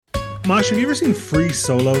Mosh, have you ever seen Free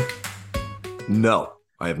Solo? No,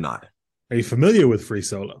 I have not. Are you familiar with Free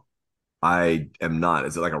Solo? I am not.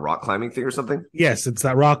 Is it like a rock climbing thing or something? Yes, it's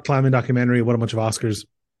that rock climbing documentary. Won a bunch of Oscars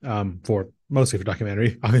for mostly for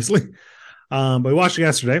documentary, obviously. But we watched it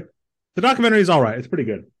yesterday. The documentary is all right. It's pretty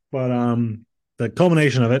good. But the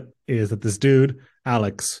culmination of it is that this dude,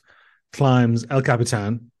 Alex, climbs El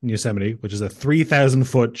Capitan in Yosemite, which is a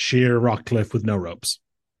 3,000-foot sheer rock cliff with no ropes.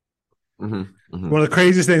 Mm-hmm, mm-hmm. One of the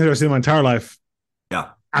craziest things I've ever seen in my entire life. Yeah.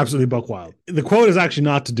 Absolutely buck wild. The quote is actually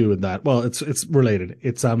not to do with that. Well, it's related.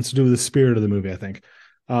 It's to do with the spirit of the movie, I think.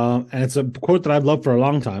 And it's a quote that I've loved for a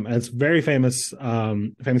long time, and it's very famous,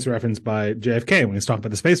 famously referenced by JFK when he's talking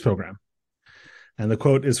about the space program. And the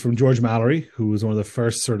quote is from George Mallory, who was one of the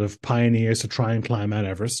first sort of pioneers to try and climb Mount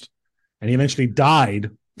Everest. And he eventually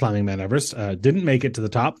died climbing Mount Everest, didn't make it to the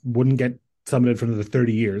top, wouldn't get summited for another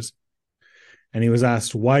 30 years. And he was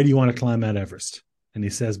asked, why do you want to climb Mount Everest? And he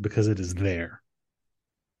says, because it is there.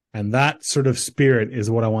 And that sort of spirit is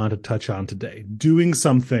what I want to touch on today. Doing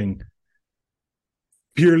something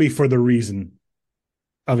purely for the reason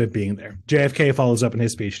of it being there. JFK follows up in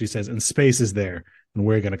his speech. He says, and space is there, and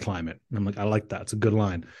we're going to climb it. And I'm like, I like that. It's a good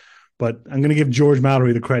line. But I'm going to give George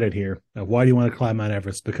Mallory the credit here. Why do you want to climb Mount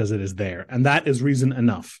Everest? Because it is there. And that is reason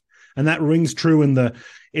enough. And that rings true in the...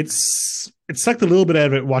 It sucked a little bit out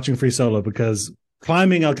of it watching Free Solo, because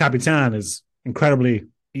climbing El Capitan is incredibly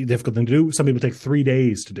difficult thing to do. Some people take 3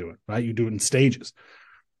 days to do it, right? You do it in stages.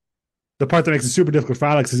 The part that makes it super difficult for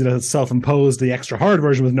Alex is he has self-imposed the extra hard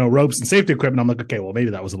version with no ropes and safety equipment. I'm like, okay, well,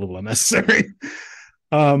 maybe that was a little unnecessary.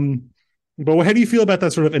 But how do you feel about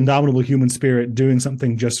that sort of indomitable human spirit doing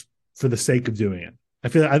something just for the sake of doing it? I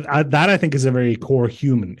feel that I think is a very core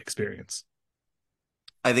human experience.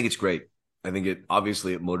 I think it's great. I think it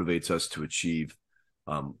motivates us to achieve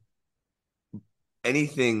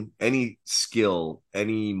anything, any skill,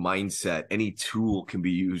 any mindset, any tool can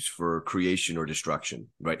be used for creation or destruction,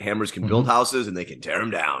 right? Hammers can build houses and they can tear them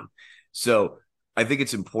down. So I think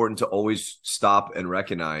it's important to always stop and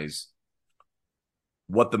recognize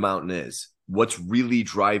what the mountain is, what's really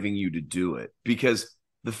driving you to do it. Because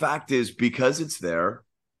the fact is, because it's there,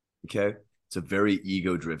 okay, it's a very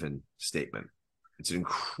ego-driven statement. It's an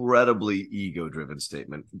incredibly ego-driven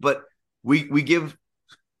statement. But we give...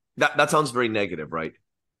 That sounds very negative, right?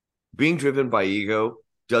 Being driven by ego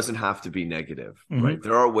doesn't have to be negative, right?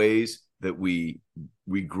 There are ways that we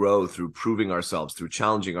grow through proving ourselves, through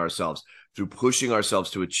challenging ourselves, through pushing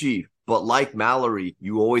ourselves to achieve. But like Mallory,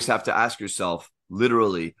 you always have to ask yourself,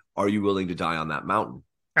 literally, are you willing to die on that mountain?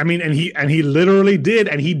 I mean, and he literally did,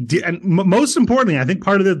 and he did. And most importantly, I think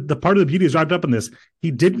part of the beauty is wrapped up in this.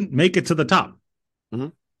 He didn't make it to the top. Mm-hmm.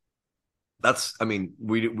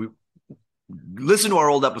 We listen to our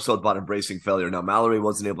old episode about embracing failure. Now, Mallory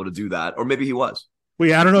wasn't able to do that, or maybe he was. Well,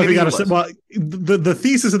 yeah, I don't know if he got to. Well, the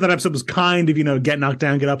thesis of that episode was kind of, get knocked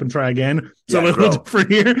down, get up, and try again. So a little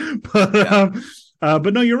different here,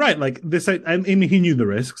 but no, you're right. Like this, I mean, he knew the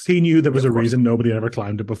risks. He knew there was a reason nobody had ever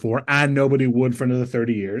climbed it before, and nobody would for another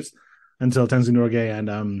 30 years until Tenzing Norgay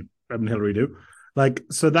and Edmund Hillary do. Like,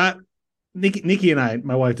 so that. Nikki and I,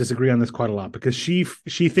 my wife, disagree on this quite a lot, because she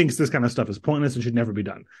thinks this kind of stuff is pointless and should never be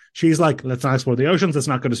done. She's like, let's not explore the oceans. Let's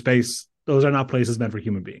not go to space. Those are not places meant for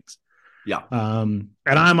human beings. Yeah. And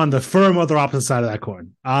I'm on the firm other opposite side of that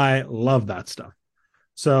coin. I love that stuff.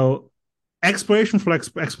 So exploration for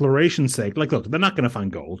exploration's sake, like, look, they're not going to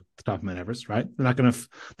find gold at the top of Mount Everest, right?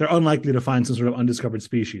 They're unlikely to find some sort of undiscovered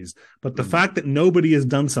species. But the fact that nobody has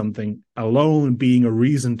done something alone being a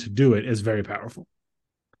reason to do it is very powerful.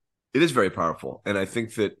 It is very powerful. And I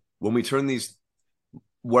think that when we turn these,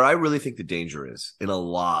 where I really think the danger is in a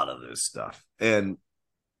lot of this stuff, and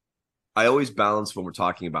I always balance when we're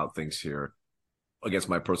talking about things here against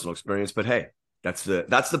my personal experience, but hey, that's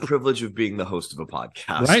the privilege of being the host of a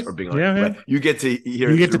podcast, right? Or being right? You get to hear,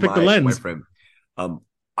 you get to pick the lens. My friend.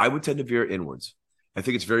 I would tend to veer inwards. I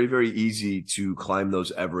think it's very, very easy to climb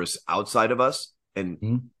those Everests outside of us,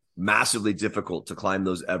 and massively difficult to climb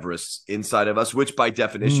those Everests inside of us, which by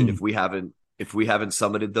definition, if we haven't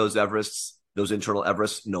summited those Everests, those internal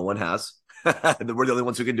Everests, no one has. We're the only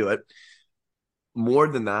ones who can do it. More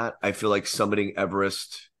than that, I feel like summiting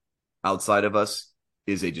Everest outside of us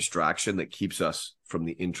is a distraction that keeps us from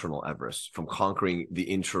the internal Everest, from conquering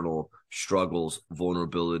the internal struggles,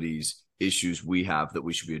 vulnerabilities, issues we have that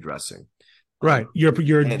we should be addressing. Right.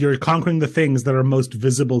 You're conquering the things that are most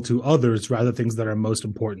visible to others rather than things that are most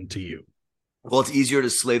important to you. Well, it's easier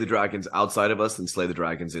to slay the dragons outside of us than slay the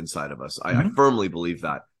dragons inside of us. I firmly believe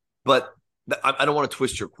that. But I don't want to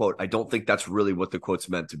twist your quote. I don't think that's really what the quote's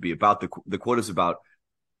meant to be about. The quote is about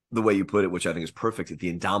the way you put it, which I think is perfect, the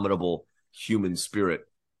indomitable human spirit.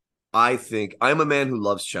 I think I'm a man who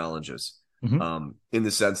loves challenges, Mm-hmm. in the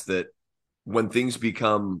sense that when things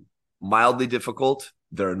become mildly difficult,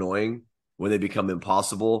 they're annoying. When they become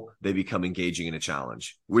impossible, they become engaging in a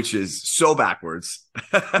challenge, which is so backwards.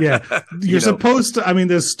 Yeah, you're supposed to. I mean,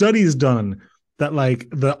 there's studies done that like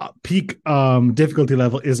the peak difficulty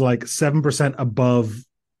level is like 7% above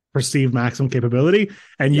perceived maximum capability,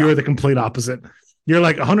 and Yeah. you're the complete opposite. You're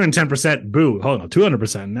like 110%. Boo! Hold on,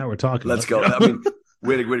 200%. Now we're talking. Let's go. I mean,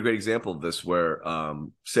 we had a great example of this where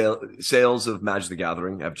sales of Magic the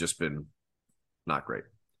Gathering have just been not great.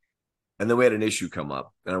 And then we had an issue come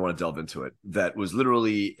up, and I want to delve into it. That was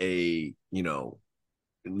literally a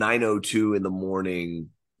 9:02 in the morning.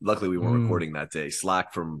 Luckily, we weren't recording that day.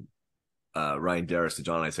 Slack from Ryan Darris to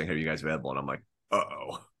John and I saying, "Hey, are you guys available?" And I'm like,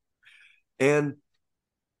 "Uh-oh." And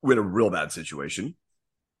we had a real bad situation.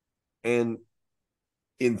 And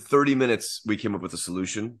in 30 minutes, we came up with a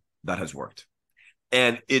solution that has worked.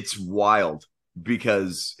 And it's wild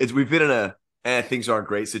because we've been in a things aren't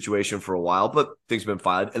great situation for a while, but things have been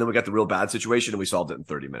fine. And then we got the real bad situation and we solved it in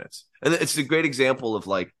 30 minutes. And it's a great example of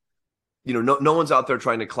like, no one's out there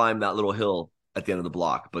trying to climb that little hill at the end of the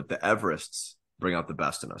block, but the Everests bring out the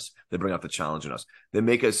best in us. They bring out the challenge in us. They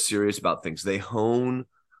make us serious about things. They hone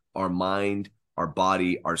our mind, our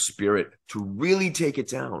body, our spirit to really take it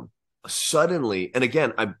down. Suddenly, and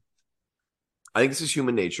again, I think this is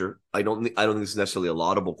human nature. I don't think this is necessarily a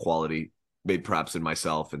laudable quality, maybe perhaps in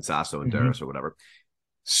myself and Sasso and Darris or whatever.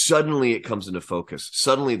 Suddenly it comes into focus.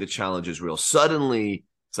 Suddenly the challenge is real. Suddenly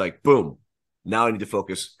it's like, boom, now I need to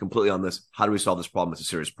focus completely on this. How do we solve this problem? It's a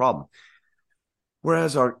serious problem.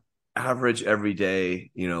 Whereas our average everyday,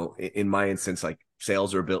 in my instance, like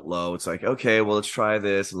sales are a bit low. It's like, okay, well, let's try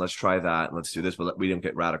this and let's try that and let's do this, but we didn't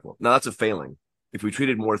get radical. Now that's a failing. If we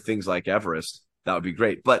treated more things like Everest, that would be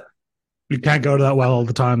great. But you can't go to that well all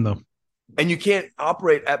the time, though. And you can't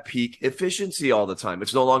operate at peak efficiency all the time.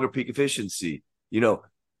 It's no longer peak efficiency.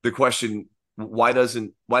 The question, why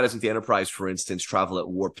doesn't the Enterprise, for instance, travel at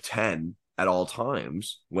warp 10 at all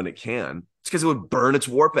times when it can? It's because it would burn its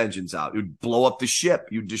warp engines out. It would blow up the ship.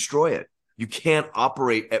 You'd destroy it. You can't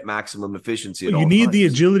operate at maximum efficiency at all times. You need the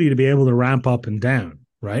agility to be able to ramp up and down,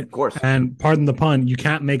 right? Of course. And pardon the pun, you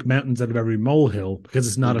can't make mountains out of every molehill because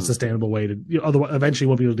it's not a sustainable way to. Otherwise, eventually, you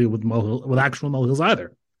won't be able to deal with actual molehills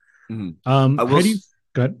either. Go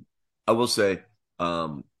ahead. I will say,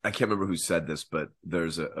 I can't remember who said this, but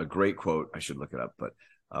there's a great quote. I should look it up, but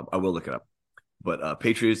I will look it up. But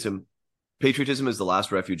patriotism is the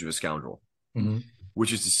last refuge of a scoundrel,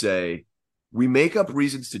 which is to say, we make up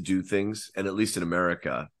reasons to do things, and at least in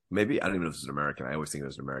America, maybe I don't even know if this is an American. I always think it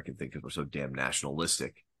was an American thing because we're so damn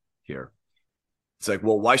nationalistic here. It's like,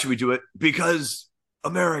 well, why should we do it? Because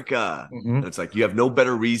America. And it's like, you have no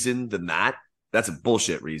better reason than that. That's a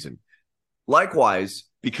bullshit reason. Likewise,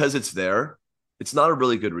 because it's there, it's not a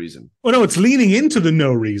really good reason. Well, no, it's leaning into the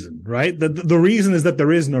no reason, right? The reason is that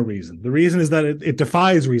there is no reason. The reason is that it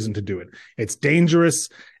defies reason to do it. It's dangerous.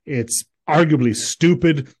 It's arguably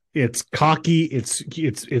stupid. It's cocky. It's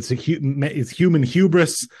human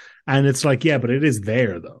hubris. And it's like, yeah, but it is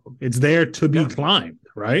there though. It's there to be climbed,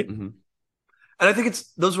 right? And I think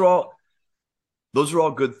those are all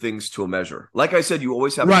good things to a measure. Like I said, you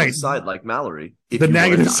always have to decide, like Mallory, if the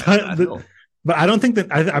negative side. But I don't think that.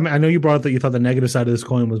 I know you brought up that you thought the negative side of this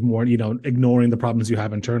coin was more, ignoring the problems you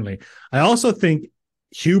have internally. I also think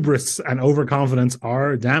hubris and overconfidence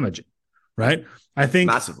are damaging, right? I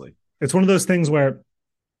think massively. It's one of those things where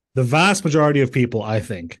the vast majority of people, I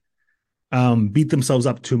think, beat themselves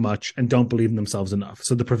up too much and don't believe in themselves enough.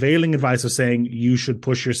 So the prevailing advice of saying you should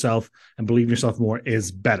push yourself and believe in yourself more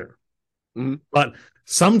is better. But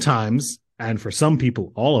sometimes, and for some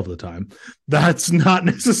people all of the time, that's not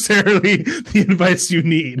necessarily the advice you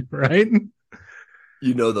need, right?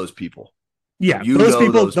 Those people. Yeah,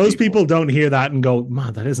 those people don't hear that and go,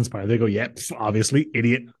 man, that is inspiring. They go, yep, obviously,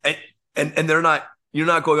 idiot. And they're not, you're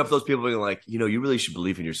not going up to those people being like, you really should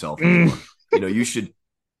believe in yourself more. You should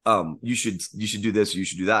do this, you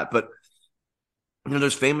should do that. But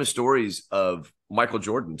there's famous stories of Michael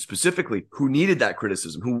Jordan specifically who needed that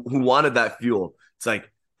criticism, who wanted that fuel. It's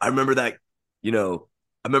like, I remember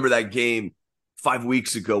that game 5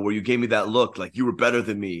 weeks ago where you gave me that look like you were better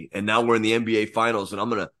than me. And now we're in the NBA finals and I'm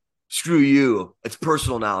going to screw you. It's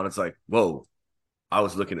personal now. And it's like, whoa, I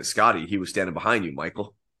was looking at Scotty. He was standing behind you,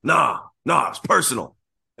 Michael. Nah, it's personal.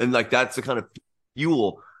 And like, that's the kind of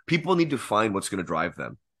fuel. People need to find what's going to drive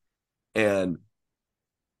them. And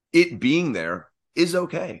it being there is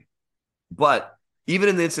okay. But even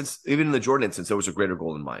in the Jordan instance, there was a greater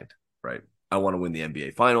goal in mind, right? I want to win the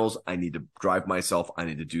NBA finals. I need to drive myself. I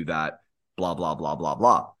need to do that. Blah, blah, blah, blah,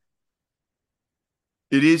 blah.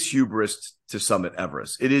 it is hubris to summit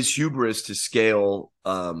Everest. It is hubris to scale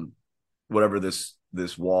whatever this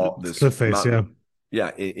wall, this cliff face, mountain,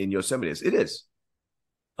 in Yosemite is. It is.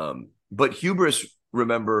 But hubris,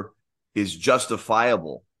 remember, is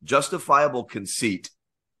justifiable conceit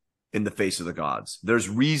in the face of the gods. There's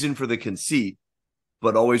reason for the conceit,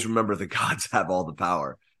 but always remember the gods have all the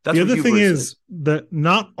power. That's the other thing is that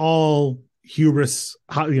not all hubris,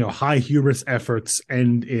 high hubris efforts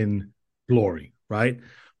end in glory, right?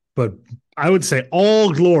 But I would say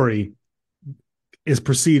all glory is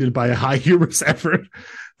preceded by a high hubris effort.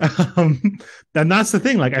 And that's the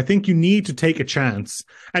thing. Like, I think you need to take a chance.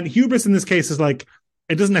 And hubris in this case is like,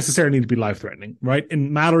 it doesn't necessarily need to be life-threatening, right?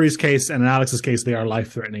 In Mallory's case and in Alex's case, they are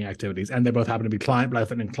life-threatening activities, and they both happen to be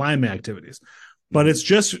life-threatening climbing activities. But it's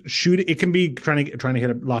just shooting. It can be trying to hit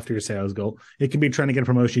a loftier sales goal. It can be trying to get a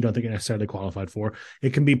promotion you don't think you're necessarily qualified for.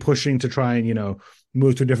 It can be pushing to try and,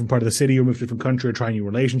 move to a different part of the city or move to a different country or try a new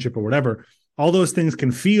relationship or whatever. All those things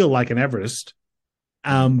can feel like an Everest.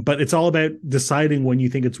 But it's all about deciding when you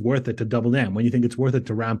think it's worth it to double down, when you think it's worth it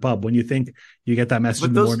to ramp up, when you think you get that message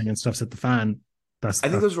in the morning and stuff's at the fan. I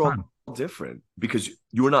think those are all different, because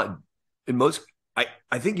you're not in most.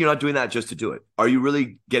 I think you're not doing that just to do it. Are you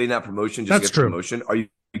really getting that promotion just to get the promotion? Are you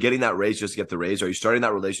getting that raise just to get the raise? Are you starting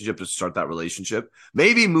that relationship just to start that relationship?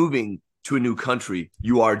 Maybe moving to a new country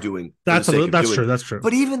you are doing. That's true.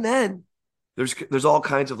 But even then, there's all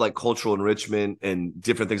kinds of like cultural enrichment and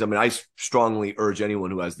different things. I mean, I strongly urge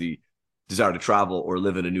anyone who has the desire to travel or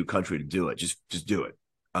live in a new country to do it. Just do it.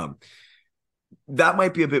 That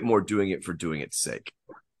might be a bit more doing it for doing its sake,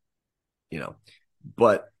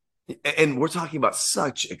 but. And we're talking about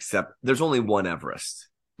except there's only one Everest.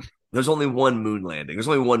 There's only one moon landing. There's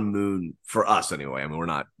only one moon for us anyway. I mean, we're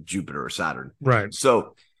not Jupiter or Saturn. Right.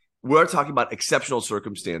 So we're talking about exceptional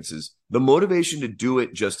circumstances. The motivation to do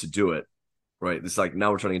it just to do it, right? It's like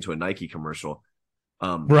now we're turning into a Nike commercial.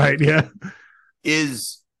 Right, yeah.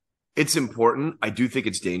 It's important. I do think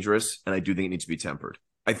it's dangerous, and I do think it needs to be tempered.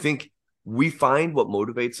 I think we find what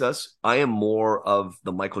motivates us. I am more of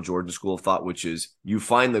the Michael Jordan school of thought, which is you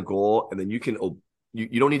find the goal and then you can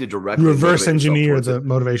you don't need to directly reverse engineer the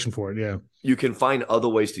motivation for it. Yeah. You can find other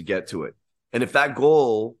ways to get to it. And if that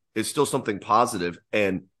goal is still something positive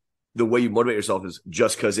and the way you motivate yourself is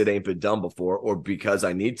just because it ain't been done before or because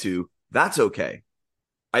I need to, that's okay.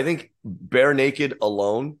 I think bare naked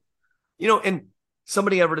alone, and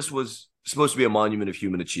somebody Everest was supposed to be a monument of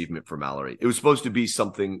human achievement for Mallory. It was supposed to be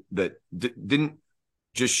something that didn't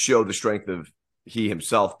just show the strength of he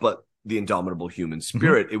himself, but the indomitable human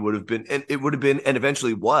spirit. Mm-hmm. It would have been, and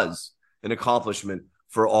eventually was, an accomplishment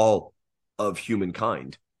for all of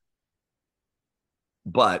humankind.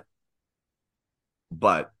 But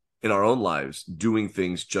in our own lives, doing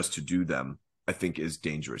things just to do them, I think, is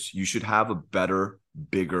dangerous. You should have a better,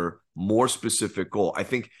 bigger, more specific goal. I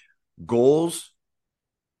think goals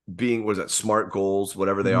being, what is that, SMART goals,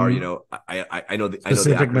 whatever they are, I know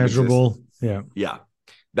specific, measurable. Yeah.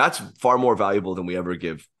 That's far more valuable than we ever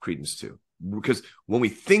give credence to. Because when we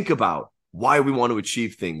think about why we want to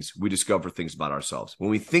achieve things, we discover things about ourselves. When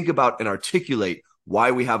we think about and articulate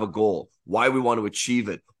why we have a goal, why we want to achieve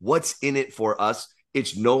it, what's in it for us,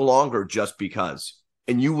 it's no longer just because.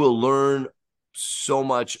 And you will learn so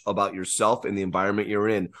much about yourself and the environment you're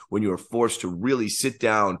in when you are forced to really sit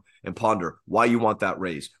down and ponder why you want that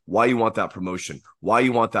raise, why you want that promotion, why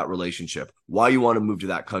you want that relationship, why you want to move to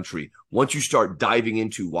that country. Once you start diving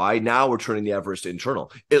into why, now we're turning the Everest internal.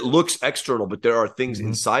 It looks external, but there are things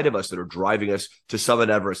inside of us that are driving us to summit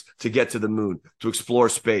Everest, to get to the moon, to explore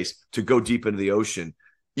space, to go deep into the ocean.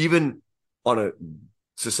 Even on a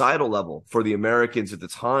societal level, for the Americans at the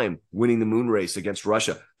time winning the moon race against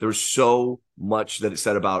Russia, there's so much that it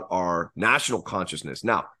said about our national consciousness.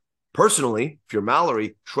 Now, personally, if you're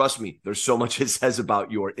Mallory, trust me, there's so much it says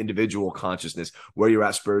about your individual consciousness, where you're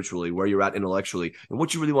at spiritually, where you're at intellectually, and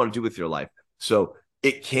what you really want to do with your life. So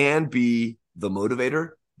it can be the motivator,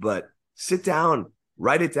 but sit down,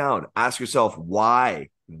 write it down, ask yourself why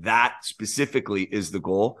that specifically is the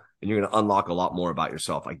goal, and you're going to unlock a lot more about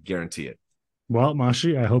yourself. I guarantee it. Well,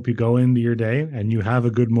 Mashi, I hope you go into your day and you have a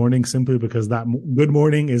good morning, simply because that good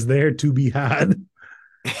morning is there to be had.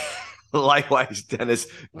 Likewise, Dennis,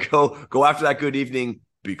 go after that good evening,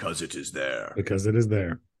 because it is there. Because it is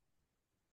there.